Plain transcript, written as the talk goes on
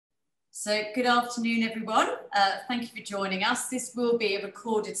So good afternoon, everyone. Thank you for joining us. This will be a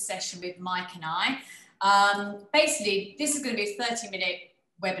recorded session with Mike and I. Basically, this is going to be a 30-minute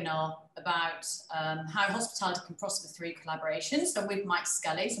webinar about how hospitality can prosper through collaborations. So with Mike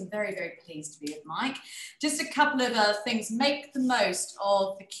Scully, so I'm very, very pleased to be with Mike. Just a couple of things. Make the most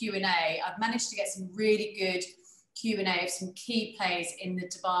of the Q&A. I've managed to get some really good Q&A of some key players in the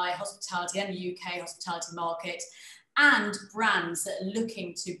Dubai hospitality and the UK hospitality market, and brands that are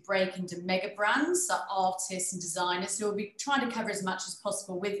looking to break into mega brands, so artists and designers. So we'll be trying to cover as much as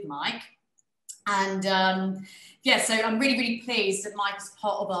possible with Mike. And yeah, so I'm really, really pleased that Mike is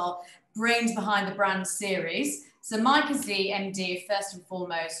part of our Brains Behind the Brand series. So Mike is the MD of, first and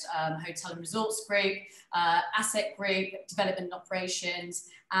foremost, Hotel and Resorts Group, Asset Group, Development and Operations.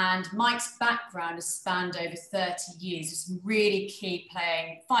 And Mike's background has spanned over 30 years with some really key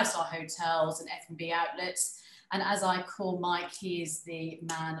playing five-star hotels and F&B outlets. And as I call Mike, he is the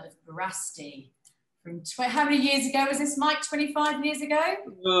man of veracity. From how many years ago was this, Mike? 25 years ago?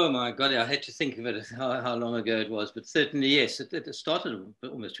 Oh my God, I had to think of it, how long ago it was, but certainly yes, it started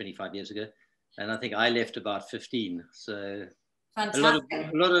almost 25 years ago. And I think I left about 15. So fantastic. A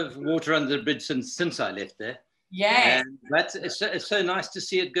lot of water under the bridge since I left there. Yeah. But it's so nice to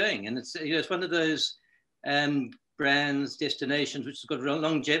see it going. And it's, you know, it's one of those brands, destinations, which has got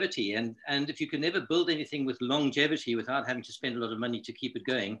longevity. And if you can never build anything with longevity without having to spend a lot of money to keep it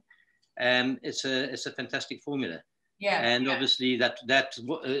going, it's a fantastic formula. Yeah. And obviously that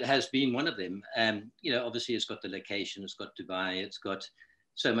has been one of them. You know, obviously it's got the location, it's got Dubai, it's got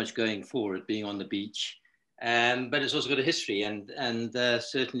so much going for it, being on the beach. But it's also got a history, and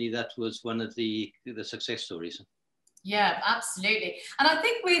certainly that was one of the success stories. Yeah, absolutely. And I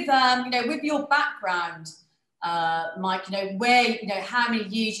think with you know, with your background, Mike, you know, where, you know, how many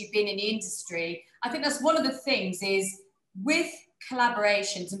years you've been in the industry, I think that's one of the things is with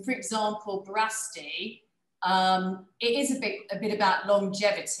collaborations, and for example, veracity, it is a bit about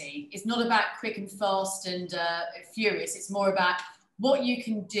longevity. It's not about quick and fast and furious. It's more about what you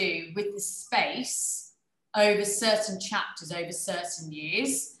can do with the space over certain chapters, over certain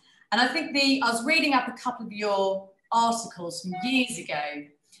years. And I think I was reading up a couple of your articles from years ago,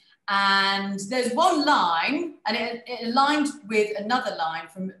 and there's one line, and it aligned with another line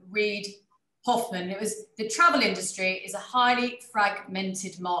from Reid Hoffman. It was, the travel industry is a highly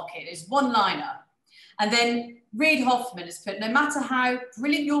fragmented market. It's one liner. And then Reid Hoffman has put, no matter how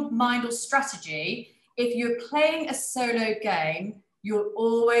brilliant your mind or strategy, if you're playing a solo game, you'll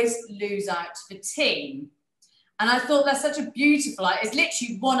always lose out to the team. And I thought that's such a beautiful, it's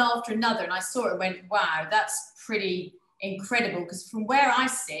literally one after another. And I saw it and went, wow, that's pretty incredible. Because from where I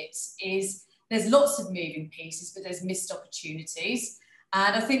sit is there's lots of moving pieces, but there's missed opportunities.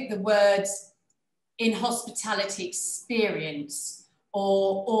 And I think the words in hospitality experience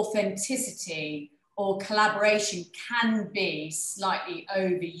or authenticity or collaboration can be slightly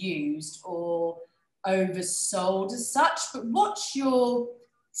overused or oversold as such. But what's your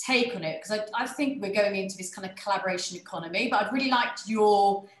take on it? Because I think we're going into this kind of collaboration economy, but I'd really liked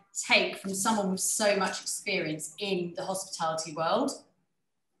your take from someone with so much experience in the hospitality world.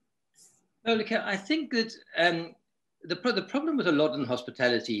 No, look, I think that the problem with a lot in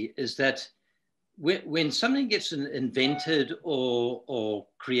hospitality is that when something gets invented or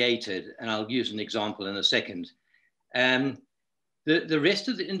created, and I'll use an example in a second, the rest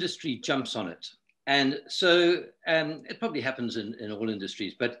of the industry jumps on it. And so it probably happens in all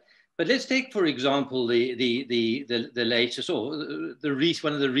industries, but let's take, for example, the latest, or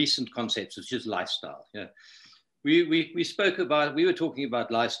one of the recent concepts, which is lifestyle. Yeah. We spoke about, we were talking about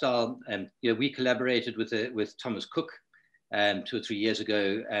lifestyle, and you know, we collaborated with Thomas Cook 2 or 3 years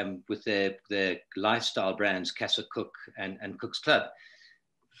ago with their lifestyle brands, Casa Cook and Cook's Club.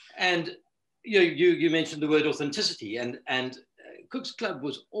 And you mentioned the word authenticity, and Cook's Club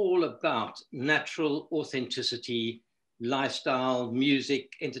was all about natural authenticity, lifestyle,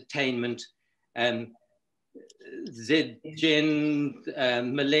 music, entertainment, Z-Gen,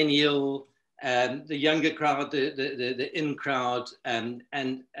 millennial, the younger crowd, the in crowd, and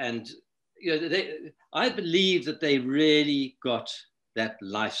you know, I believe that they really got that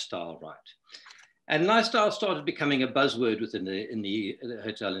lifestyle right. And lifestyle started becoming a buzzword within the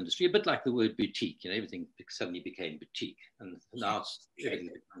hotel industry, a bit like the word boutique. You know, everything suddenly became boutique, and now it's everything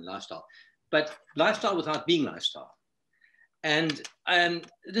became lifestyle. But lifestyle without being lifestyle. And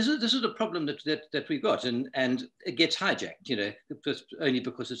this is a problem that we've got, and it gets hijacked, you know, just only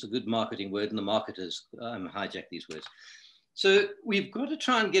because it's a good marketing word, and the marketers hijack these words. So we've got to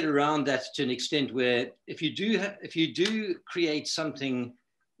try and get around that to an extent where if you do create something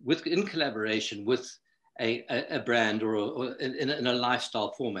in collaboration with a brand or in a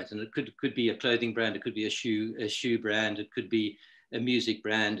lifestyle format. And it could be a clothing brand, it could be a shoe brand, it could be a music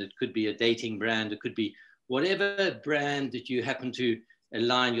brand, it could be a dating brand, it could be whatever brand that you happen to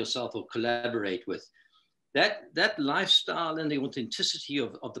align yourself or collaborate with. That lifestyle and the authenticity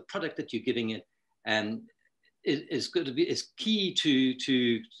of the product that you're giving it is key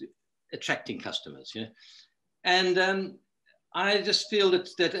to attracting customers. You know? And I just feel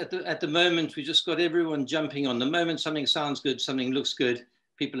that at the moment we just got everyone jumping on the moment something sounds good, something looks good,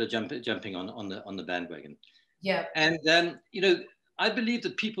 people are jumping on the bandwagon. Yeah. And you know, I believe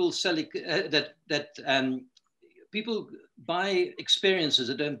that people sell people buy experiences,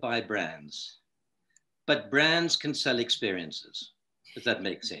 they don't buy brands. But brands can sell experiences, if that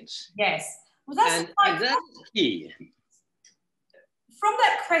makes sense. Yes. Well, that's key. From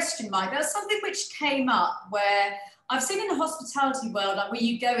that question, Mike, that's something which came up where I've seen in the hospitality world, like where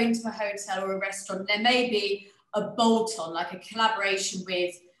you go into a hotel or a restaurant, there may be a bolt-on, like a collaboration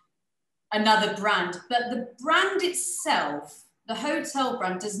with another brand, but the brand itself, the hotel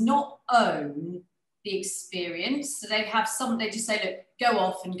brand, does not own the experience. So they just say, look, go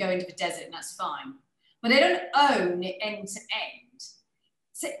off and go into the desert and that's fine. But they don't own it end to end.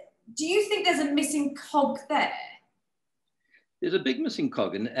 So do you think there's a missing cog there? There's a big missing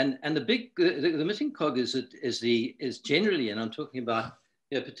cog, and the missing cog is generally, and I'm talking about,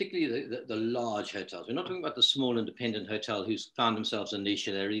 you know, particularly the large hotels. We're not talking about the small independent hotel who's found themselves a niche.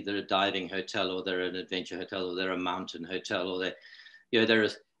 They're either a diving hotel, or they're an adventure hotel, or they're a mountain hotel, or they're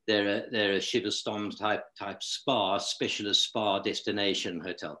a Shiva Storm type spa, specialist spa destination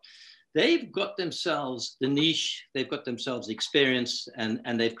hotel. They've got themselves the niche, they've got themselves the experience, and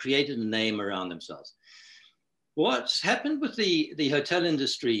they've created a name around themselves. What's happened with the hotel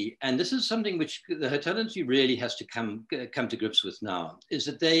industry, and this is something which the hotel industry really has to come to grips with now, is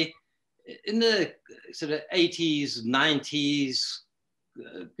that they, in the sort of 80s, 90s,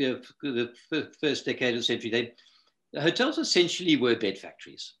 the first decade of the century, the hotels essentially were bed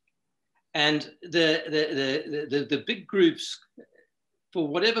factories. And the big groups, for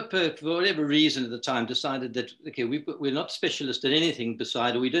whatever reason at the time, decided that, okay, we're not specialists in anything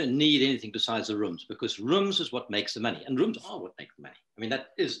besides, or we don't need anything besides the rooms, because rooms is what makes the money, and rooms are what make the money. I mean,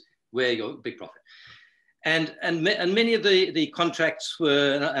 that is where your big profit. And many of the contracts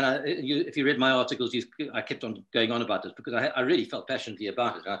were, if you read my articles, I kept on going on about this because I really felt passionately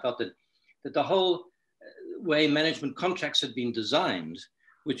about it. And I felt that the whole way management contracts had been designed,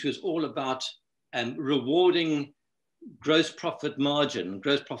 which was all about rewarding gross profit margin,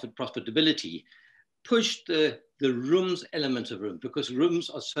 gross profit profitability, pushed the rooms element of room, because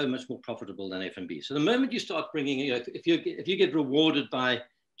rooms are so much more profitable than F&B. So the moment you start bringing, you know, if you get rewarded by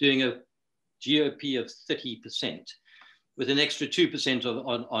doing a GOP of 30% with an extra 2%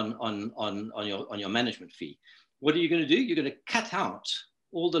 on your management fee, what are you going to do? You're going to cut out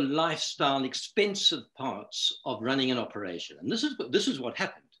all the lifestyle expensive parts of running an operation, and this is what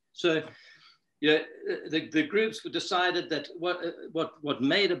happened. So, yeah, the groups decided that what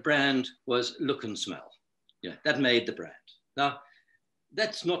made a brand was look and smell. Yeah, that made the brand. Now,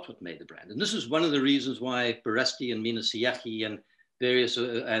 that's not what made the brand. And this is one of the reasons why Barasti and Mina Siyaki and various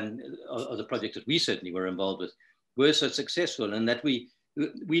other projects that we certainly were involved with were so successful, and that we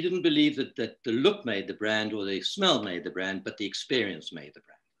didn't believe that the look made the brand or the smell made the brand, but the experience made the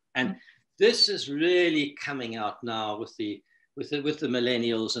brand. And this is really coming out now with the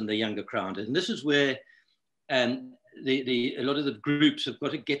millennials and the younger crowd. And this is where a lot of the groups have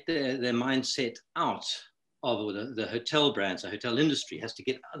got to get their mindset out of the hotel brands. The hotel industry has to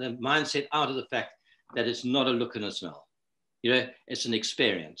get their mindset out of the fact that it's not a look and a smell. You know, it's an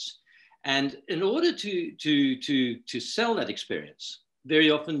experience. And in order to sell that experience, very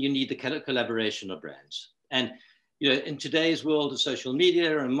often you need the collaboration of brands. And, you know, in today's world of social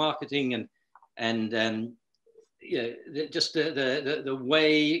media and marketing and you know, just the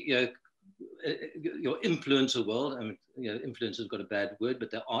way, you know, your influencer world, I mean, you know, influencer's got a bad word,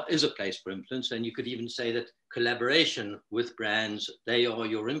 but there is a place for influence. And you could even say that collaboration with brands, they are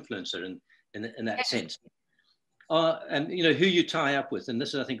your influencer in that sense. And, you know, who you tie up with. And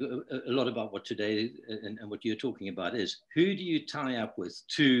this is, I think, a lot about what today and what you're talking about is, who do you tie up with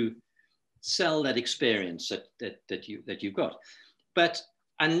to sell that experience that you've got? But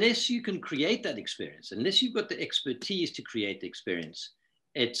unless you can create that experience, unless you've got the expertise to create the experience,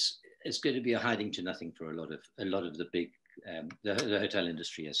 it's going to be a hiding to nothing for a lot of the big the hotel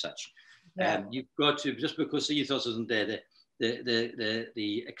industry as such. Yeah. You've got to, just because the ethos isn't there,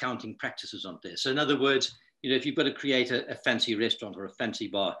 the accounting practices aren't there. So in other words, you know, if you've got to create a fancy restaurant or a fancy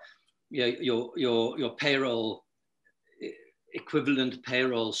bar, you know, your payroll equivalent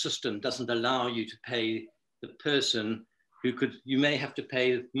payroll system doesn't allow you to pay the person you may have to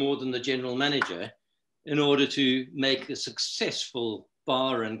pay more than the general manager in order to make a successful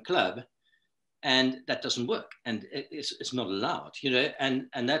bar and club. And that doesn't work, and it's not allowed, and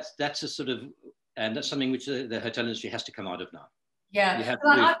that's a sort of, and that's something which the hotel industry has to come out of now. Yeah,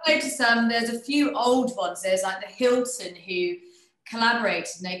 I've noticed there's a few old ones. There's like the Hilton who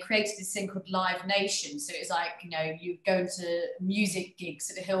collaborated and they created this thing called Live Nation. So it's like, you go to music gigs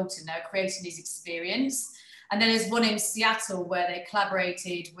at the Hilton, they're creating this experience. And then there's one in Seattle where they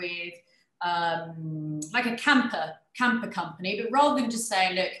collaborated with like a camper company, but rather than just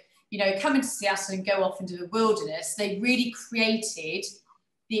saying, look, come into Seattle and go off into the wilderness, they really created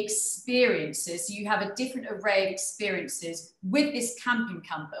the experiences. So you have a different array of experiences with this camping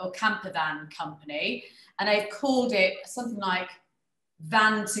or camper van company, and they've called it something like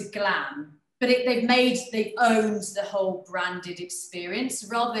Van to Glam, but they've owned the whole branded experience.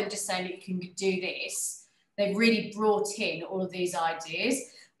 Rather than just saying you can do this, they've really brought in all of these ideas.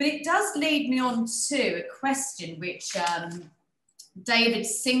 But it does lead me on to a question which David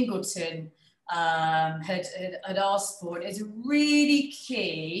Singleton had asked for. It is a really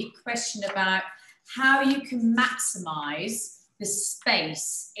key question about how you can maximize the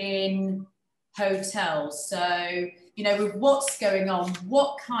space in hotels. So, with what's going on,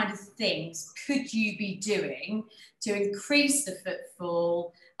 what kind of things could you be doing to increase the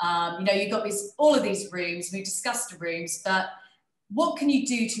footfall? You've got all of these rooms, we discussed the rooms, but what can you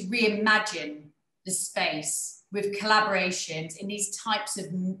do to reimagine the space with collaborations in these types of,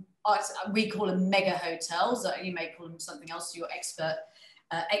 we call them mega hotels, or you may call them something else, your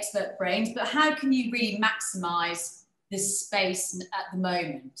expert brains, but how can you really maximize this space at the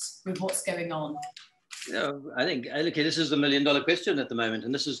moment with what's going on? I think, okay, this is the $1 million question at the moment,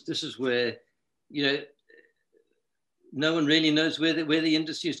 and this is where, no one really knows where the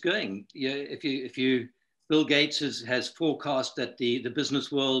industry is going. If you Bill Gates has forecast that the business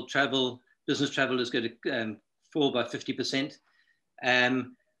travel is going to fall by 50%.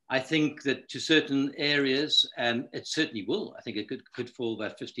 I think that to certain areas, it certainly will. I think it could fall by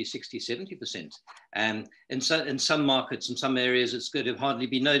 50, 60, 70%. In some markets, in some areas, it's going to hardly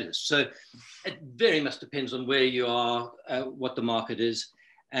be noticed. So it very much depends on where you are, what the market is.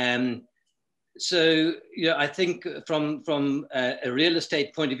 So, I think from a real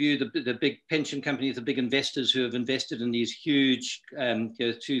estate point of view, the big pension companies, the big investors who have invested in these huge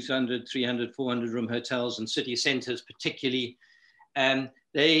 200, 300, 400 room hotels and city centers particularly,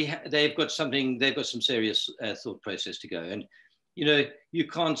 they've got some serious thought process to go. And, you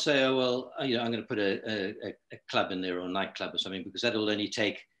can't say, oh, well, I'm going to put a club in there or a nightclub or something, because that'll only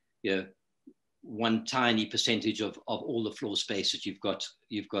take, one tiny percentage of all the floor space that you've got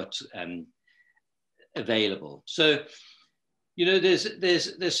available. So,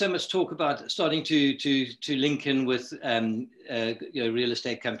 there's so much talk about starting to link in with real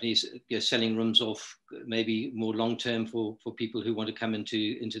estate companies, selling rooms off, maybe more long term for people who want to come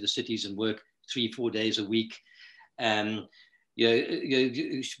into the cities and work 3-4 days a week.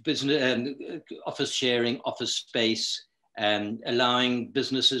 Business, office sharing, office space, allowing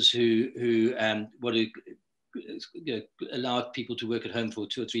businesses who want to allow people to work at home for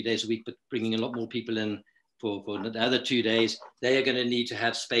 2 or 3 days a week, but bringing a lot more people in for the other 2 days. They are going to need to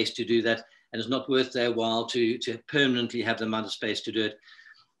have space to do that, and it's not worth their while to permanently have the amount of space to do it.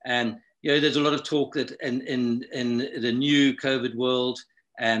 And there's a lot of talk that in the new COVID world,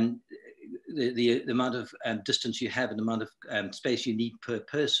 the amount of distance you have and the amount of space you need per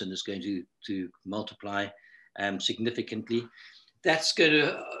person is going to multiply significantly. That's going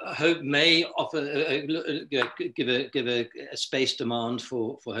to may offer give a space demand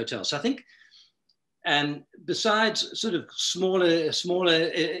for hotels. So I think, besides sort of smaller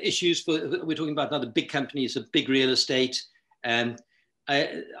issues, we're talking about now the big companies, the big real estate. I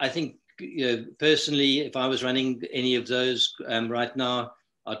think personally, if I was running any of those right now,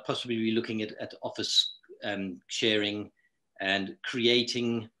 I'd possibly be looking at office sharing and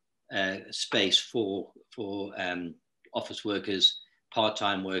creating space for office workers,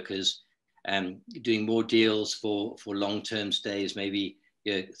 part-time workers, doing more deals for long-term stays, maybe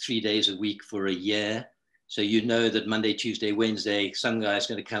 3 days a week for a year. So that Monday, Tuesday, Wednesday, some guy's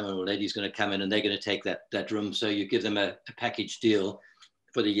going to come in or lady's going to come in and they're going to take that room. So you give them a package deal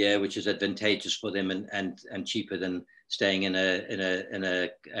for the year, which is advantageous for them and cheaper than staying in a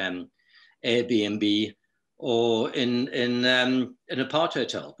Airbnb or in a part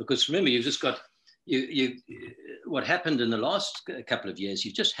hotel. Because remember, you've just got what happened in the last couple of years,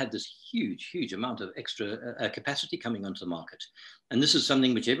 you just had this huge amount of extra capacity coming onto the market. And this is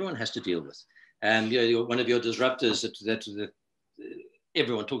something which everyone has to deal with. One of your disruptors that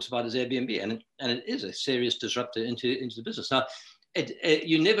everyone talks about is Airbnb, and it is a serious disruptor into the business. Now,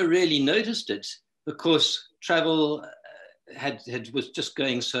 you never really noticed it because travel was just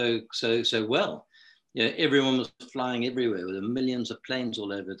going so well. You know, everyone was flying everywhere with millions of planes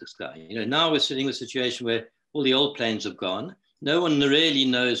all over the sky. You know, now we're sitting in a situation where all the old planes have gone. No one really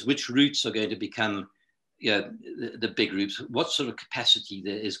knows which routes are going to become, you know, the big routes, what sort of capacity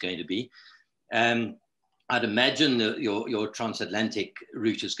there is going to be. I'd imagine that your transatlantic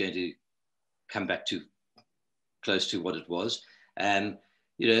route is going to come back to close to what it was. You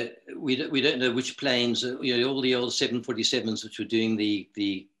know, we don't know which planes, you know, all the old 747s which were doing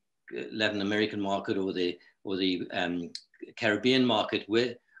the Latin American market or the Caribbean market,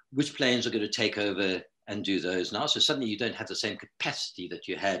 which planes are going to take over and do those now. So suddenly you don't have the same capacity that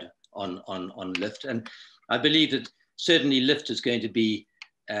you had on lift. And I believe that certainly lift is going to be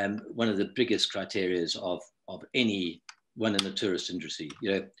one of the biggest criteria of anyone in the tourist industry.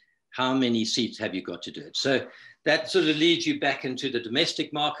 You know, how many seats have you got to do it? So that sort of leads you back into the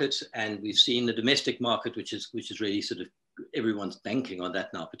domestic market, and we've seen the domestic market, which is really sort of everyone's banking on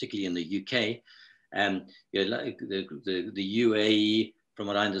that now, particularly in the UK. You know, like the UAE, from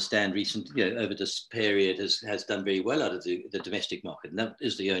what I understand, recently, you know, over this period has done very well out of the domestic market, and that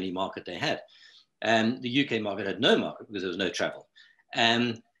is the only market they had. The UK market had no market because there was no travel.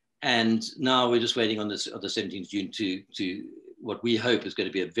 And now we're just waiting on the 17th of June to what we hope is going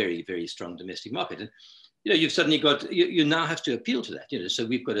to be a very, very strong domestic market. And, you know, you've suddenly got, you now have to appeal to that. You know, so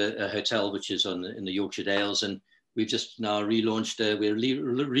we've got a hotel which is in the Yorkshire Dales, and we've just now relaunched, we're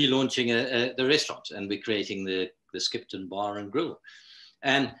relaunching the restaurant, and we're creating the Skipton Bar and Grill.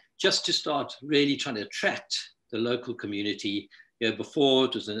 And just to start really trying to attract the local community. You know, before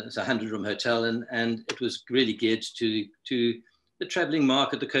it was a 100-room hotel, and it was really geared to the traveling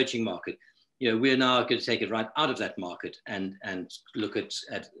market, the coaching market. You know, we're now going to take it right out of that market and look at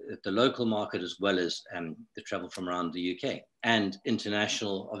the local market as well as the travel from around the UK and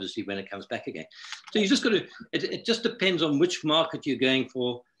international, obviously, when it comes back again. So you just got to, it just depends on which market you're going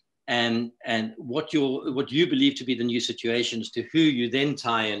for and what you believe to be the new situations, to who you then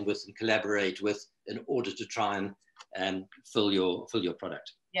tie in with and collaborate with in order to try and fill your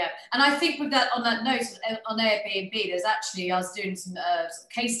product. Yeah, and I think with that, on that note, on Airbnb, there's actually, I was doing some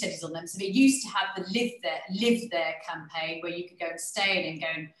case studies on them. So they used to have the live there campaign, where you could go and stay in and go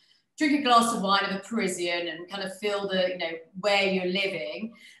and drink a glass of wine of a Parisian and kind of feel the, you know, where you're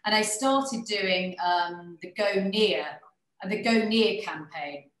living. And they started doing the Go Near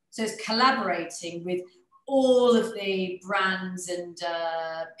campaign. So it's collaborating with all of the brands and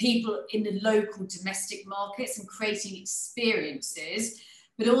people in the local domestic markets and creating experiences,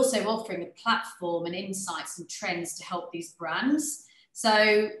 but also offering a platform and insights and trends to help these brands.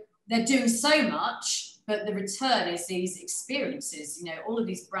 So they're doing so much, but the return is these experiences, you know, all of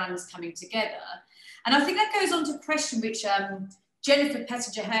these brands coming together. And I think that goes on to a question which Jennifer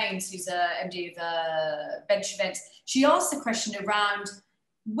Pettinger-Haynes, who's MD of Bench Events, she asked the question around,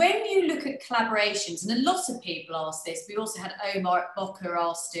 when you look at collaborations, and a lot of people ask this, we also had Omar at Boca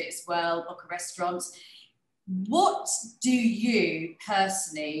asked it as well, Boca Restaurants. What do you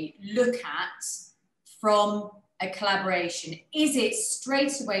personally look at from a collaboration? Is it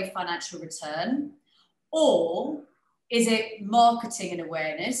straight away financial return, or is it marketing and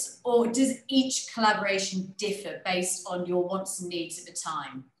awareness, or does each collaboration differ based on your wants and needs at the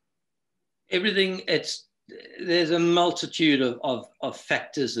time? Everything, there's a multitude of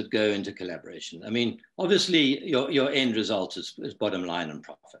factors that go into collaboration. I mean, obviously your end result is bottom line and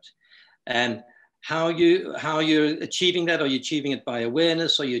profit. And how you're achieving that? Are you achieving it by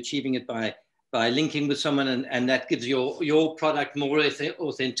awareness? Are you achieving it by linking with someone and that gives your product more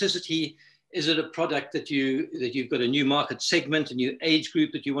authenticity? Is it a product that you've got a new market segment, a new age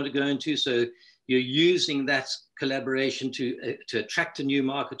group that you want to go into? So you're using that collaboration to attract a new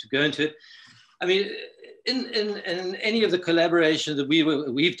market to go into it. I mean, in any of the collaborations that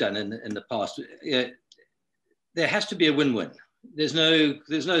we've done in the past, there has to be a win-win. There's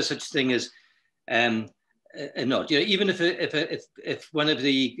no such thing as not. You know, even if one of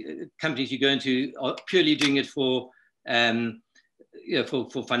the companies you go into are purely doing it for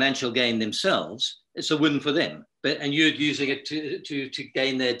for financial gain themselves, it's a win for them. And you're using it to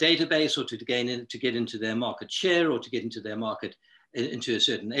gain their database, or to get into their market share, or to get into their market into a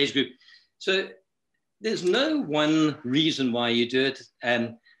certain age group. So there's no one reason why you do it.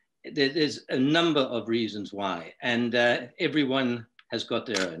 There's a number of reasons why, and everyone has got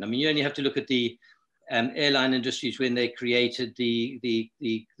their own. I mean, you only have to look at the airline industries when they created the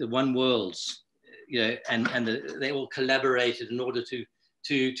One Worlds, you know, and they all collaborated in order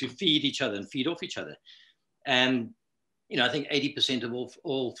to feed each other and feed off each other. And I think 80% of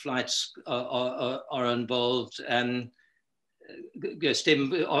all flights are involved, are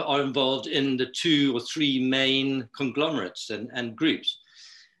involved in the 2 or 3 main conglomerates and groups.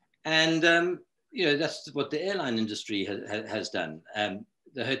 And, that's what the airline industry has done.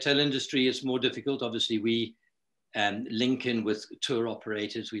 The hotel industry is more difficult. Obviously, we link in with tour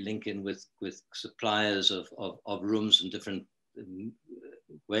operators. We link in with suppliers of rooms in different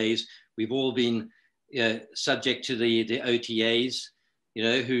ways. We've all been subject to the OTAs,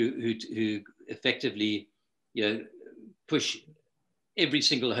 who effectively, push every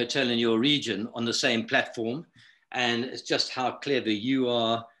single hotel in your region on the same platform. And it's just how clever you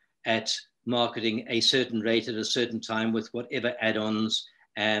are at marketing a certain rate at a certain time with whatever add-ons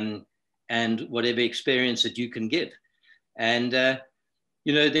and whatever experience that you can give. And, then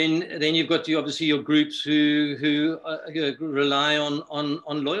you've got obviously your groups who rely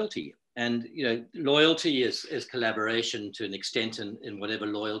on loyalty. And, loyalty is collaboration to an extent in whatever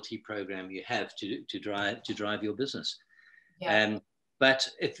loyalty program you have to drive your business. Yeah. But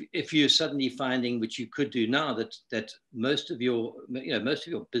if you're suddenly finding, which you could do now, that most of your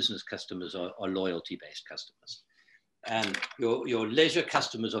business customers are loyalty-based customers, and your leisure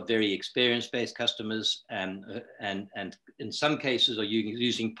customers are very experience-based customers, and in some cases are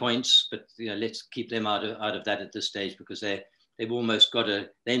using points, but let's keep them out of that at this stage, because they've almost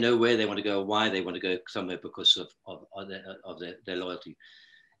they know where they want to go, why they want to go somewhere because of their loyalty.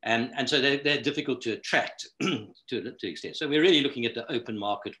 And so they're difficult to attract to an extent. So we're really looking at the open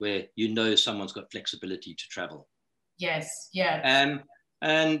market where someone's got flexibility to travel. Yes, yeah.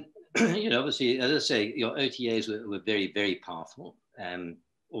 And obviously, as I say, your OTAs were very, very powerful.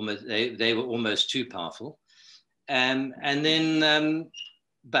 Almost they were almost too powerful. And then,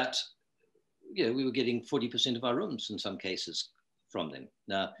 but we were getting 40% of our rooms in some cases from them.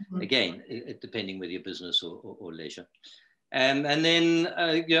 Now, again, it depending whether you're business or leisure. And then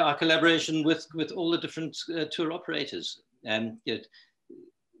our collaboration with all the different tour operators.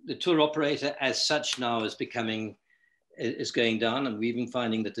 The tour operator as such now is going down, and we've been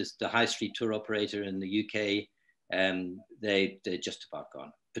finding that the high street tour operator in the UK, they're just about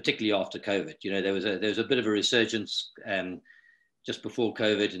gone, particularly after COVID. There was a bit of a resurgence just before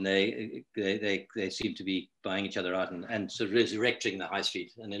COVID, and they seem to be buying each other out and sort of resurrecting the high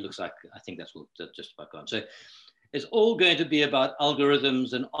street, and it looks like I think that's just about gone. So it's all going to be about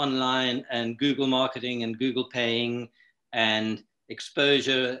algorithms and online and Google marketing and Google paying and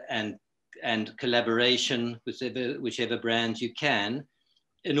exposure and collaboration with whichever brands you can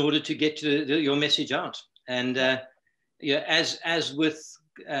in order to get your message out. And as with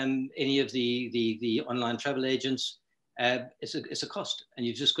any of the online travel agents, it's a cost, and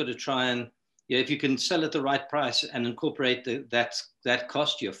you've just got to try and if you can sell at the right price and incorporate that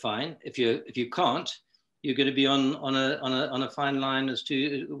cost, you're fine. If you can't, you're going to be on a fine line as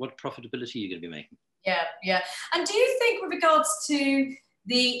to what profitability you're going to be making. Yeah. And do you think, with regards to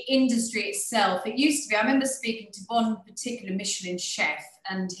the industry itself, it used to be, I remember speaking to one particular Michelin chef,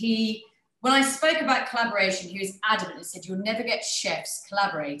 and when I spoke about collaboration, he was adamant and said, you'll never get chefs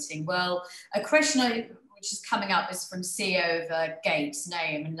collaborating. Well, a question which is coming up is from CEO of Gates,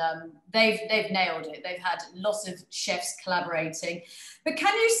 Name, and they've nailed it. They've had lots of chefs collaborating. But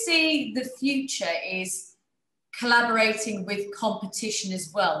can you see the future is collaborating with competition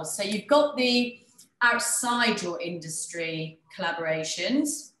as well? So you've got the outside your industry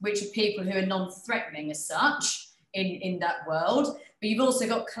collaborations, which are people who are non-threatening as such in that world, but you've also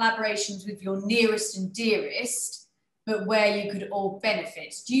got collaborations with your nearest and dearest, but where you could all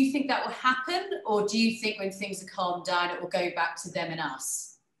benefit. Do you think that will happen, or do you think when things are calmed down, it will go back to them and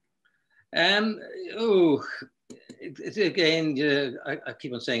us? Again, I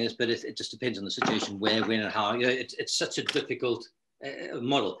keep on saying this, but it just depends on the situation, where, when, and how. It's such a difficult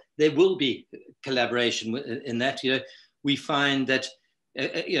model. There will be collaboration in that. We find that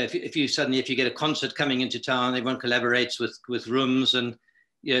if you get a concert coming into town, everyone collaborates with rooms, and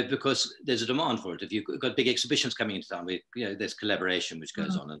because there's a demand for it. If you've got big exhibitions coming into town, there's collaboration which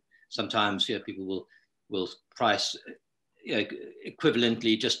goes on, and sometimes people will price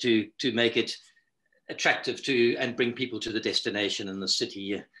equivalently just to make it attractive and bring people to the destination and the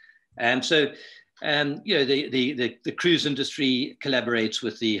city. The cruise industry collaborates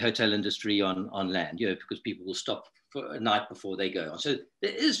with the hotel industry on land, because people will stop for a night before they go on. So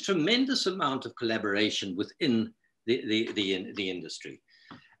there is tremendous amount of collaboration within the industry.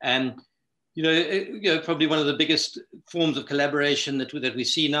 And probably one of the biggest forms of collaboration that we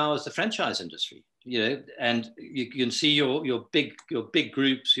see now is the franchise industry. And you can see your big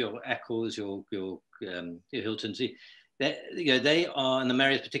groups, your Accors, your Hiltons. They are, and the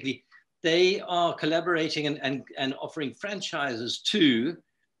Marriotts particularly, they are collaborating and offering franchises to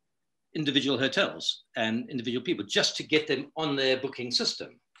individual hotels and individual people just to get them on their booking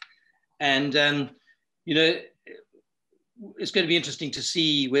system. And, you know, it's going to be interesting to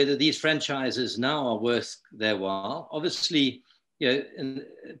see whether these franchises now are worth their while. Obviously, you know,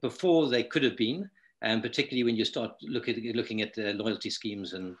 before they could have been, and particularly when you start looking at loyalty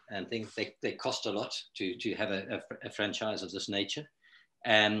schemes and things, they cost a lot to have a franchise of this nature.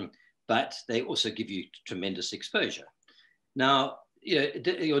 But they also give you tremendous exposure. Now, you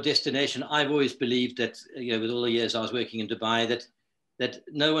know, your destination, I've always believed that, you know, with all the years I was working in Dubai, that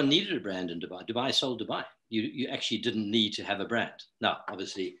no one needed a brand in Dubai. Dubai sold Dubai. You actually didn't need to have a brand. Now,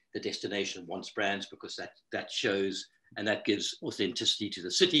 obviously, the destination wants brands because that shows and that gives authenticity to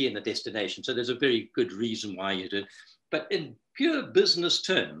the city and the destination. So there's a very good reason why you do it. But in pure business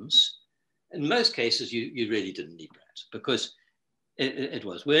terms, in most cases, you really didn't need brands because it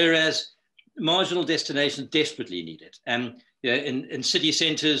was. Whereas marginal destinations desperately need it. And you know, in city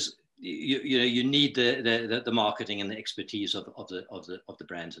centres, you need the marketing and the expertise of the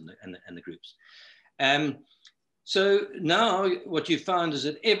brands and the groups. So now what you found is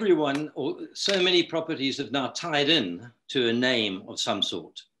that everyone, or so many properties, have now tied in to a name of some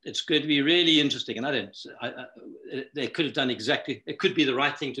sort. It's going to be really interesting, and they could have done exactly. It could be the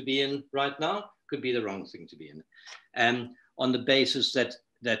right thing to be in right now. Could be the wrong thing to be in, on the basis that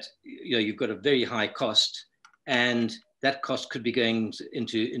you know, you've got a very high cost, and that cost could be going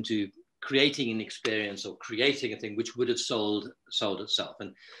into creating an experience or creating a thing which would have sold itself.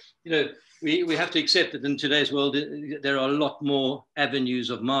 And you know, we have to accept that in today's world, there are a lot more avenues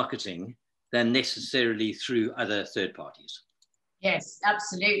of marketing than necessarily through other third parties. Yes,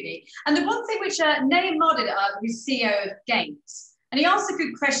 absolutely. And the one thing which Nate Modded, who's CEO of Gates, and he asked a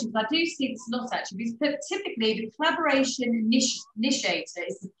good question, but I do see this a lot actually, because typically the collaboration initiator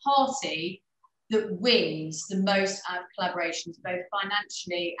is the party that wins the most out of collaborations, both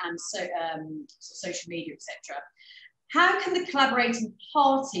financially and social media, etc. How can the collaborating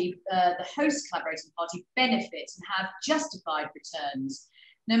party, the host collaborating party, benefit and have justified returns?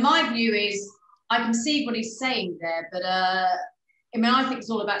 Now, my view is, I can see what he's saying there, but I mean, I think it's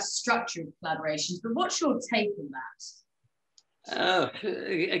all about structure of collaborations. But what's your take on that?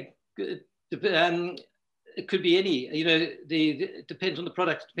 It could be any. You know, it depends on the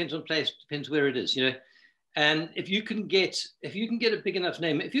product, depends on the place, depends where it is. You know, and if you can get a big enough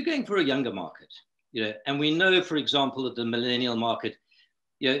name, if you're going for a younger market. You know, and we know, for example, that the millennial market,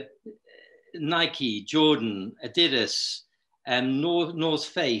 you know, Nike, Jordan, Adidas, North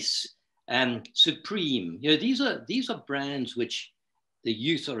Face, Supreme. You know, these are brands which the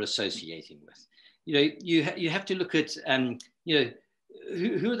youth are associating with. You know, you have to look at, you know,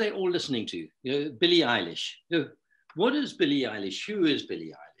 who are they all listening to? You know, Billie Eilish. You know, what is Billie Eilish? Who is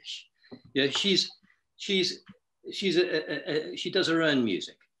Billie Eilish? You know, she does her own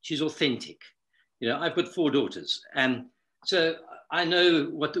music. She's authentic. You know, I've got 4 daughters, and so I know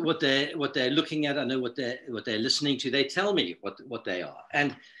what they're looking at. I know what they're listening to. They tell me what they are,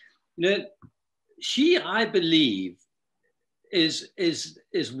 and you know, she, I believe, is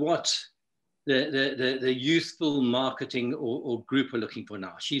what the youthful marketing or group are looking for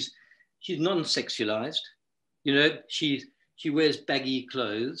now. She's non-sexualized. You know, she wears baggy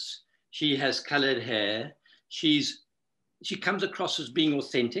clothes. She has colored hair. She comes across as being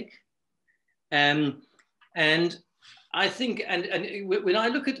authentic. And I think, and when I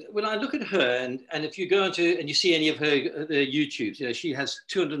look at her, and if you go into and you see any of her YouTubes, you know, she has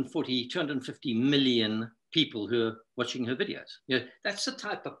 250 million people who are watching her videos. You know, that's the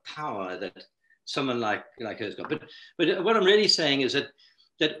type of power that someone like her's got. But what I'm really saying is that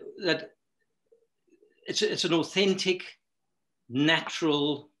it's an authentic,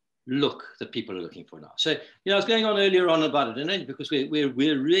 natural look that people are looking for now. So, you know, I was going on earlier on about it, and only because we're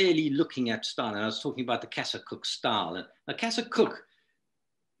really looking at style, and I was talking about the Casa Cook style. And now, Casa Cook,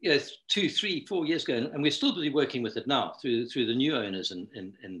 you know, 2, 3, 4 years ago, and we're still busy working with it now through the new owners and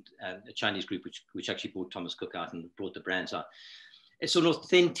a Chinese group which actually brought Thomas Cook out and brought the brands out. It's an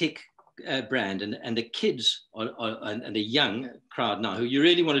authentic brand, and the kids and the young crowd now who you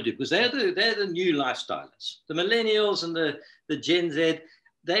really want to do, because they're the new lifestylers, the millennials and the Gen Z.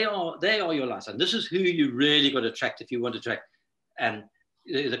 They are your lifestyle. This is who you really got to attract if you want to attract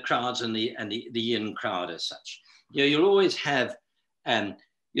the crowds and the in crowd as such. You know, you'll always have you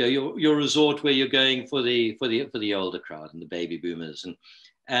know, your resort where you're going for the older crowd and the baby boomers,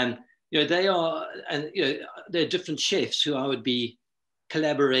 and you know, they are, and you know, there are different chefs who I would be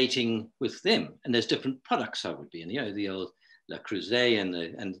collaborating with them, and there's different products I would be in. You know, the old Le Creuset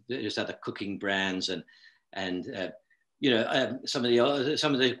and there's other cooking brands and some of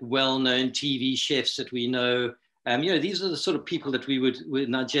the well-known TV chefs that we know. These are the sort of people that we would, with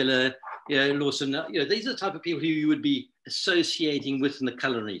Nigella, Lawson, these are the type of people who you would be associating with in the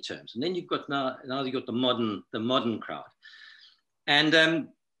culinary terms. And then you've got now you've got the modern crowd, and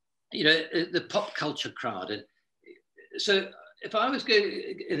the pop culture crowd. And so if I was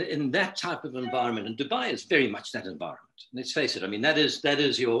going in that type of environment, and Dubai is very much that environment. Let's face it. I mean, that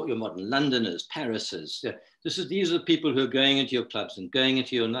is your modern Londoners, Parisers. These are the people who are going into your clubs and going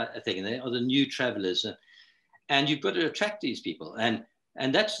into your thing, and they are the new travelers. And you've got to attract these people. And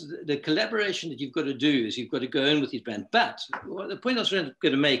that's the collaboration that you've got to do, is you've got to go in with these brands. But the point I was going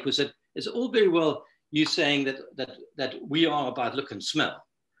to make was that it's all very well you saying that we are about look and smell.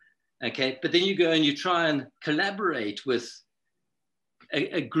 Okay, but then you go and you try and collaborate with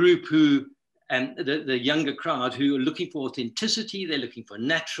a group who, and the younger crowd, who are looking for authenticity. They're looking for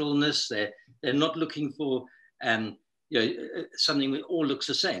naturalness. They're not looking for something that all looks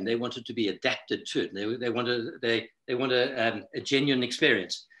the same. They want it to be adapted to it. They want a genuine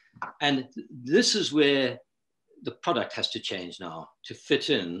experience. And this is where the product has to change now to fit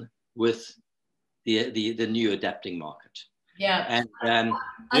in with the new adapting market. Yeah, and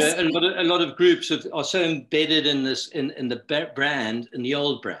a lot of groups are so embedded in this in the brand, in the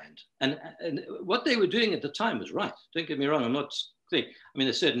old brand, and what they were doing at the time was right. Don't get me wrong. I'm not. I mean,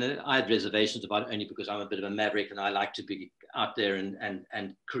 there's certain I had reservations about it only because I'm a bit of a maverick and I like to be out there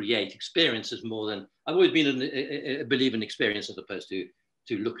and create experiences more than I've always been a believer in experience as opposed to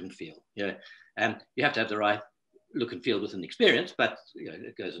look and feel. And you have to have the right look and feel within the experience, but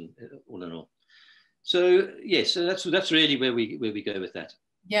it goes in all in all. So yes, so that's really where we go with that.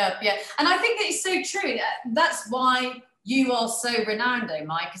 Yeah, and I think that it's so true. That's why you are so renowned,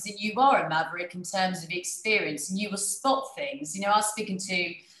 Mike, because you are a maverick in terms of experience, and you will spot things. I was speaking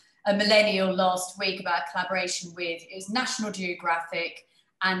to a millennial last week about a collaboration with, it was National Geographic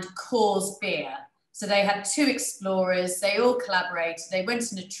and Coors Beer. So they had two explorers, they all collaborated, they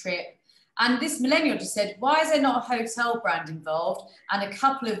went on a trip. And this millennial just said, why is there not a hotel brand involved and a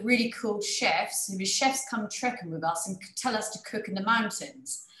couple of really cool chefs who chefs come trekking with us and tell us to cook in the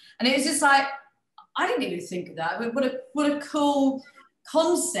mountains? And it was just like, I didn't even think of that. What a cool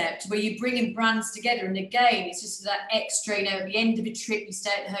concept where you bring in brands together. And again, it's just that extra, at the end of a trip, you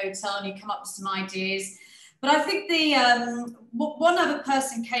stay at the hotel and you come up with some ideas. But I think one other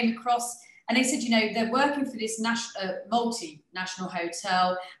person came across and they said, they're working for this multinational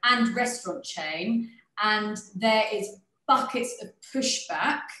hotel and restaurant chain, and there is buckets of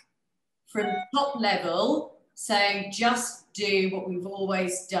pushback from top level saying, just do what we've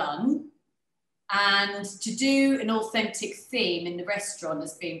always done. And to do an authentic theme in the restaurant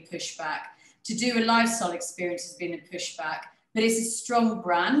has been pushed back. To do a lifestyle experience has been a pushback, but it's a strong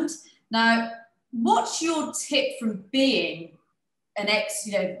brand. Now, what's your tip from being an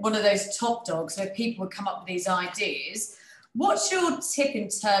one of those top dogs where people would come up with these ideas? What's your tip in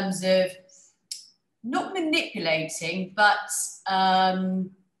terms of not manipulating, but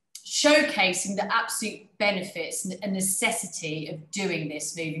showcasing the absolute benefits and necessity of doing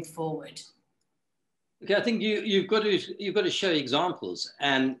this moving forward? Okay, I think you've got to show examples,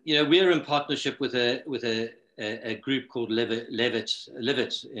 and we're in partnership with a group called Levitt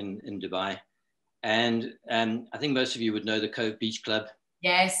in Dubai, and I think most of you would know the Cove Beach Club.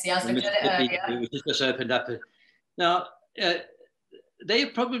 Yes, I looked at it earlier. Which just opened up. Now, they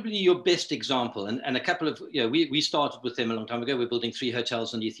are probably your best example, and a couple of we started with them a long time ago. We're building 3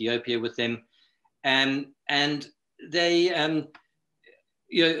 hotels in Ethiopia with them, and they. And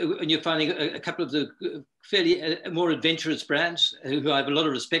you're finding a couple of the fairly more adventurous brands who I have a lot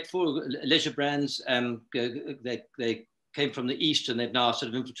of respect for, leisure brands. They came from the East and they've now sort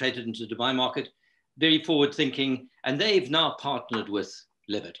of infiltrated into the Dubai market, very forward thinking. And they've now partnered with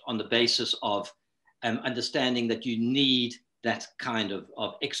Levitt on the basis of understanding that you need that kind of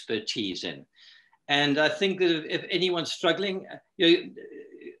expertise in. And I think that if anyone's struggling, this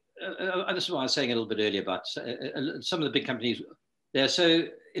is what I was saying a little bit earlier about some of the big companies. They're so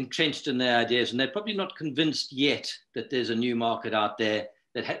entrenched in their ideas, and they're probably not convinced yet that there's a new market out there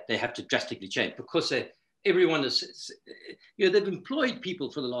that they have to drastically change, because everyone is, they've employed people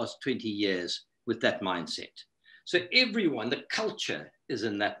for the last 20 years with that mindset. So everyone, the culture is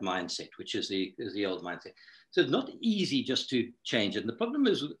in that mindset, which is the old mindset. So it's not easy just to change it. And the problem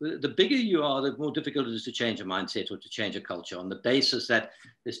is, the bigger you are, the more difficult it is to change a mindset or to change a culture on the basis that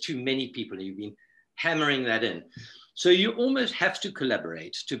there's too many people who've been hammering that in. So you almost have to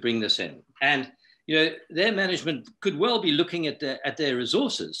collaborate to bring this in. And their management could well be looking at their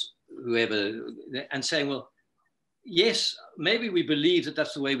resources, whoever, and saying, well, yes, maybe we believe that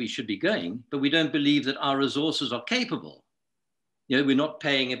that's the way we should be going, but we don't believe that our resources are capable. You know, we're not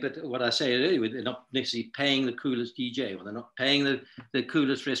paying it, but what I say earlier, they're not necessarily paying the coolest DJ, or they're not paying the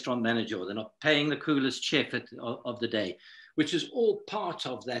coolest restaurant manager, or they're not paying the coolest chef of the day, which is all part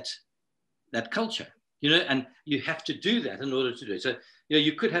of that culture, you know, and you have to do that in order to do it. So, you know,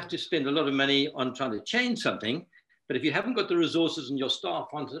 you could have to spend a lot of money on trying to change something, but if you haven't got the resources and your staff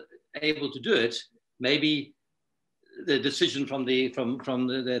aren't able to do it, maybe the decision from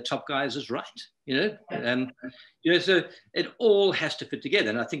the top guys is right, you know. You know, so it all has to fit together.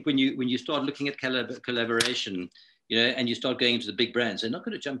 And I think when you start looking at collaboration, you know, and you start going into the big brands, they're not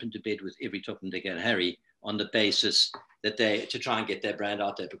going to jump into bed with every Tom and Dick and Harry on the basis that to try and get their brand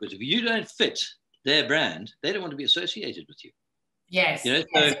out there, because if you don't fit their brand, they don't want to be associated with you. Yes, you know,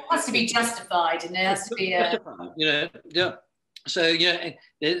 yes, so it has to be justified, and there has to be a, you know, yeah. So, you know,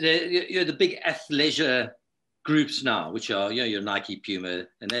 the big athleisure groups now, which are, you know, your Nike, Puma,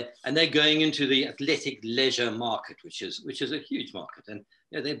 and they're going into the athletic leisure market, which is a huge market, and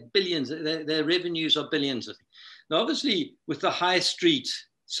you know, they're billions. Their revenues are billions. Now, obviously, with the high street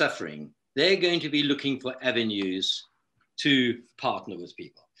suffering, they're going to be looking for avenues to partner with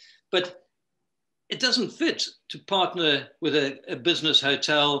people, but it doesn't fit to partner with a business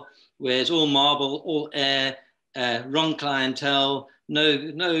hotel where it's all marble, all air, wrong clientele, no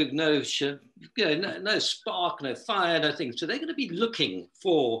spark, no fire, no thing. So they're going to be looking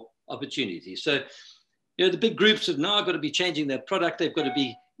for opportunities. So, you know, the big groups have now got to be changing their product. They've got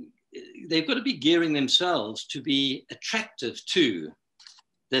to be gearing themselves to be attractive to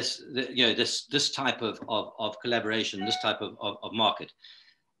this type of collaboration, this type of market.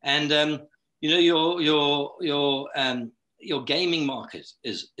 And you know, your gaming market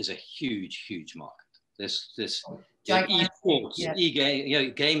is a huge market. This esports,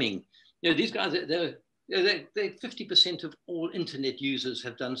 gaming. You know, these guys, they're 50% of all internet users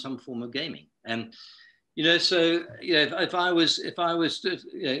have done some form of gaming. And you know, so you know, if I was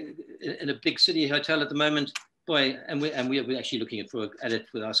in a big city hotel at the moment, boy, and we're actually looking at it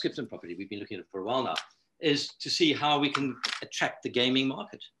with our Skipton property. We've been looking at it for a while now, is to see how we can attract the gaming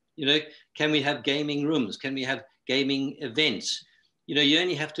market. You know, can we have gaming rooms? Can we have gaming events? You know, you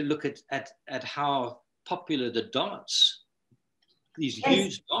only have to look at how popular the darts, these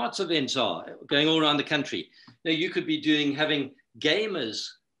huge darts events are going all around the country. Now, you could be having gamers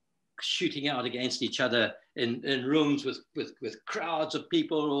shooting out against each other in rooms with crowds of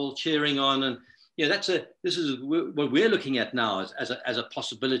people all cheering on. And you know, this is what we're looking at now as a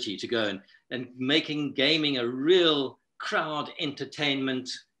possibility to go and making gaming a real crowd entertainment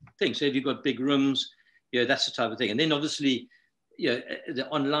thing. So if you've got big rooms, you know, that's the type of thing. And then obviously, you know, the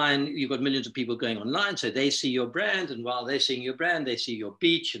online, you've got millions of people going online, so they see your brand, and while they're seeing your brand, they see your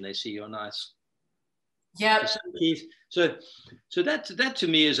beach and they see your nice facilities. So that to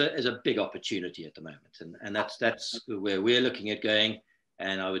me is a big opportunity at the moment, and that's where we're looking at going.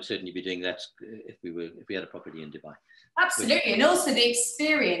 And I would certainly be doing that if we had a property in Dubai. Absolutely, and also the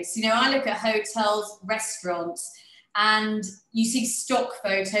experience. You know, I look at hotels, restaurants, and you see stock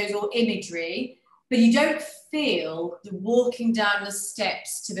photos or imagery, but you don't feel the walking down the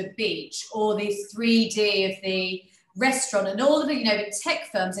steps to the beach or the 3D of the restaurant. And all of the, you know, the tech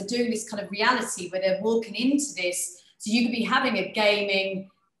firms are doing this kind of reality where they're walking into this. So you could be having a gaming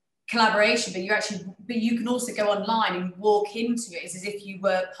collaboration, but you can also go online and walk into it as if you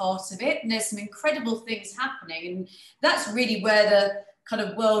were part of it. And there's some incredible things happening. And that's really where the kind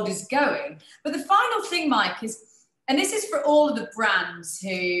of world is going. But the final thing, Mike, is, and this is for all of the brands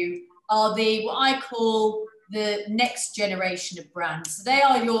who are what I call the next generation of brands. So they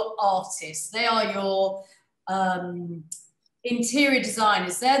are your artists, they are your interior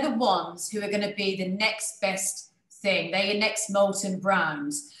designers. They're the ones who are going to be the next best thing. They're your next molten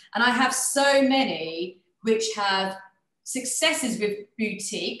brands. And I have so many which have successes with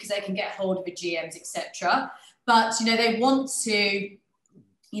boutique because they can get hold of the GMs, etc. But, you know, they want to,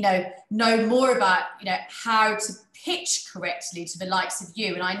 you know more about, you know, how to pitch correctly to the likes of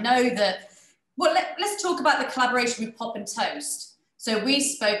you. And I know that, well, let's talk about the collaboration with Pop and Toast. So we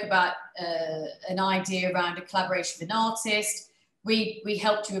spoke about an idea around a collaboration with an artist. We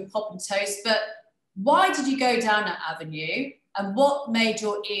helped you with Pop and Toast, but why did you go down that avenue? And what made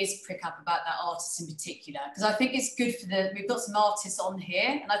your ears prick up about that artist in particular? Because I think it's good we've got some artists on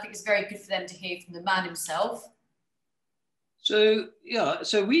here, and I think it's very good for them to hear from the man himself. So, yeah,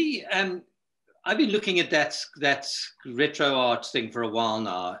 so I've been looking at that retro art thing for a while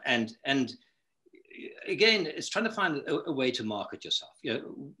now, and again, it's trying to find a way to market yourself. You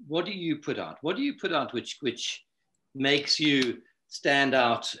know, what do you put out? What do you put out which makes you stand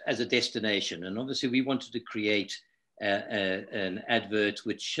out as a destination? And obviously, we wanted to create an advert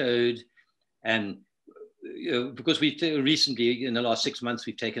which showed, because we've recently, in the last 6 months,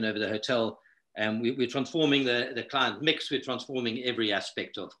 we've taken over the hotel, and we're transforming the client mix. We're transforming every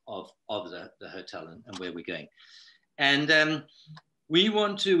aspect of the hotel and where we're going. And we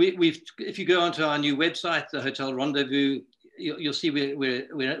want to, if you go onto our new website, the Hotel Rendezvous, you'll see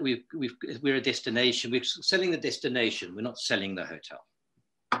we're a destination. We're selling the destination. We're not selling the hotel.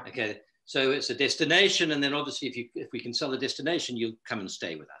 Okay, so it's a destination, and then obviously if we can sell the destination, you'll come and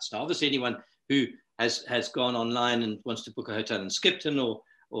stay with us. Now, obviously, anyone who has gone online and wants to book a hotel in Skipton or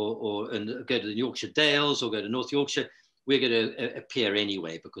and go to the Yorkshire Dales or go to North Yorkshire, we're going to appear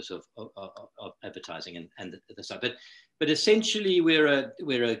anyway because of advertising and the stuff. But essentially, we're a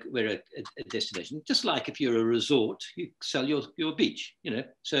destination. Just like if you're a resort, you sell your beach, you know.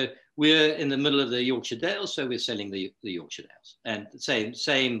 So we're in the middle of the Yorkshire Dales, so we're selling the Yorkshire Dales, and the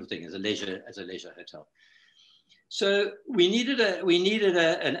same thing as a leisure hotel. So we needed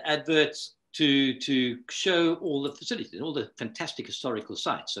an advert to show all the facilities and all the fantastic historical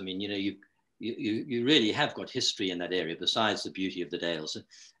sites. I mean, you know, you really have got history in that area besides the beauty of the Dales,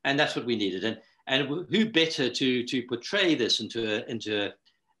 and that's what we needed. And who better to portray this into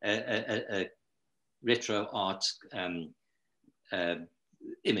a retro art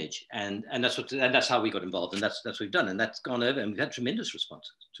image, and that's how we got involved, and that's what we've done, and that's gone over, and we've had tremendous response,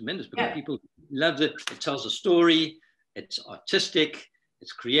 because people love it. It tells a story, it's artistic,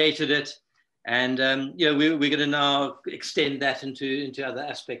 it's created it, and you know, we're going to now extend that into other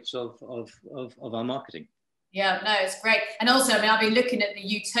aspects of our marketing. Yeah, no, it's great. And also, I mean, I've been looking at the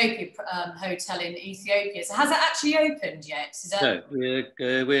Utopia Hotel in Ethiopia. So has it actually opened yet? No,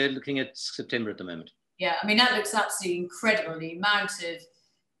 we're looking at September at the moment. Yeah, I mean, that looks absolutely incredible. The amount of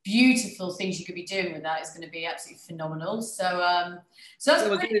beautiful things you could be doing with that is going to be absolutely phenomenal. So, that's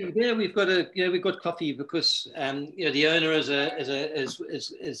great. Yeah, we've got coffee because you know, the owner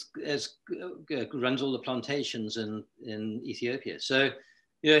runs all the plantations in Ethiopia. So,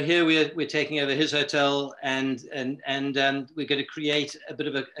 you know, here we're taking over his hotel, and we're going to create a bit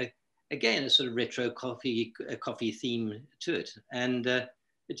of a sort of retro coffee theme to it, and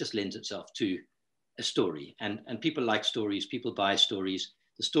it just lends itself to a story, and people like stories. People buy stories.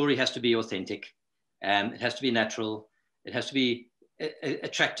 The story has to be authentic, it has to be natural, it has to be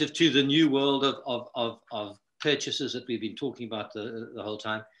attractive to the new world of purchases that we've been talking about the whole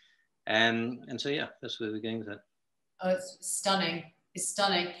time, and so yeah, that's where we're going with that. Oh, it's stunning. It's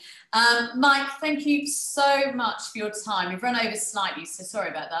stunning. Mike, thank you so much for your time. We've run over slightly, so sorry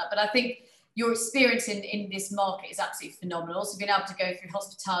about that. But I think your experience in this market is absolutely phenomenal. So being able to go through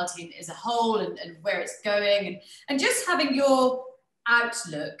hospitality as a whole and where it's going, and just having your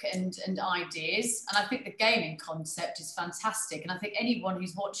outlook and ideas. And I think the gaming concept is fantastic. And I think anyone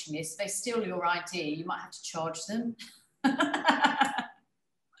who's watching this, if they steal your idea, you might have to charge them.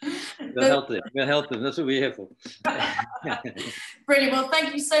 We'll help them. That's what we're here for. Brilliant. Well,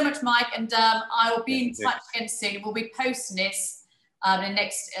 thank you so much, Mike. And I will be in touch again soon. We'll be posting this in the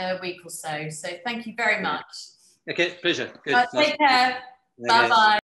next week or so. So thank you very much. Okay, pleasure. Good. Take care. Bye-bye.